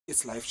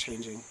it's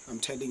life-changing, I'm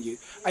telling you.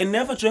 I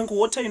never drank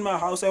water in my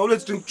house. I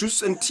always drink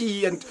juice and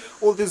tea and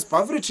all these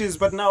beverages,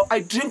 but now I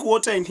drink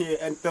water in here,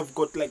 and they've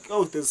got like,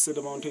 oh, there's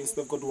Cedar Mountains,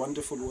 they've got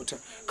wonderful water.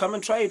 Come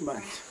and try it,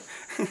 man.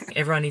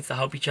 Everyone needs to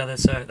help each other,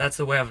 so that's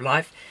the way of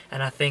life,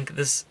 and I think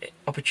this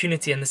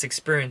opportunity and this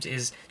experience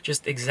is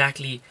just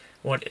exactly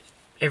what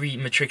every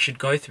matric should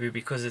go through,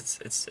 because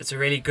it's a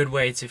really good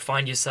way to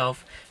find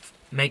yourself,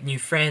 make new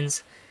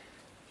friends,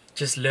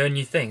 just learn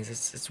new things.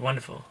 It's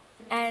wonderful.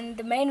 And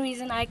the main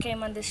reason I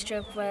came on this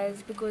trip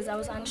was because I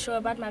was unsure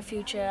about my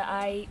future.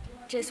 I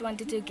just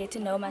wanted to get to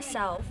know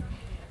myself,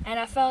 and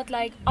I felt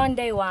like on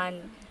day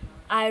one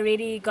I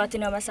really got to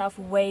know myself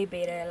way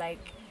better. Like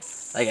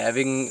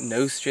having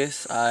no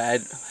stress. I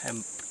had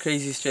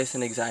crazy stress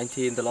and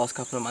anxiety in the last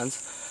couple of months,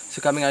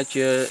 so coming out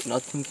here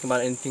not thinking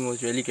about anything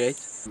was really great.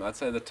 I'd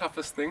say the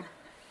toughest thing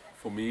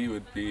for me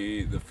would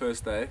be the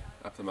first day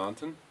up the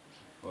mountain.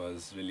 It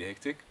was really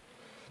hectic.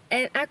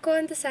 And I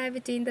can't decide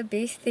between the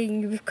best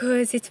thing,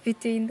 because it's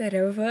between the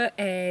river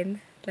and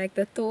like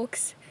the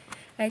talks.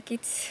 I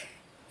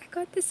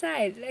can't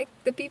decide. Like,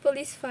 the people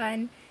is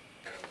fun.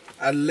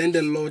 I learned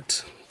a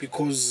lot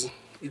because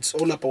it's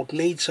all about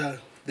nature.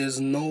 There's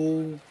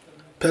no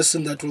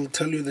person that will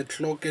tell you the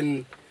clock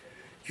and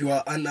you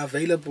are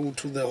unavailable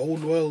to the whole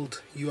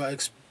world. You are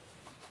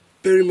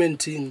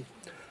experimenting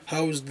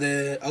how's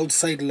the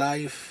outside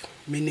life,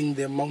 meaning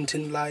the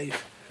mountain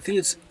life. I think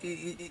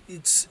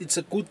it's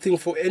a good thing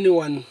for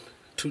anyone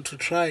to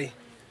try,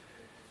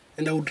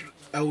 and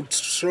I would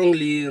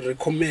strongly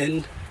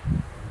recommend,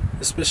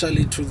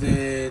 especially to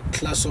the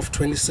class of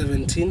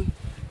 2017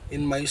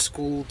 in my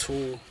school,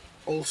 to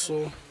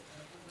also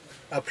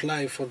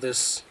apply for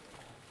this.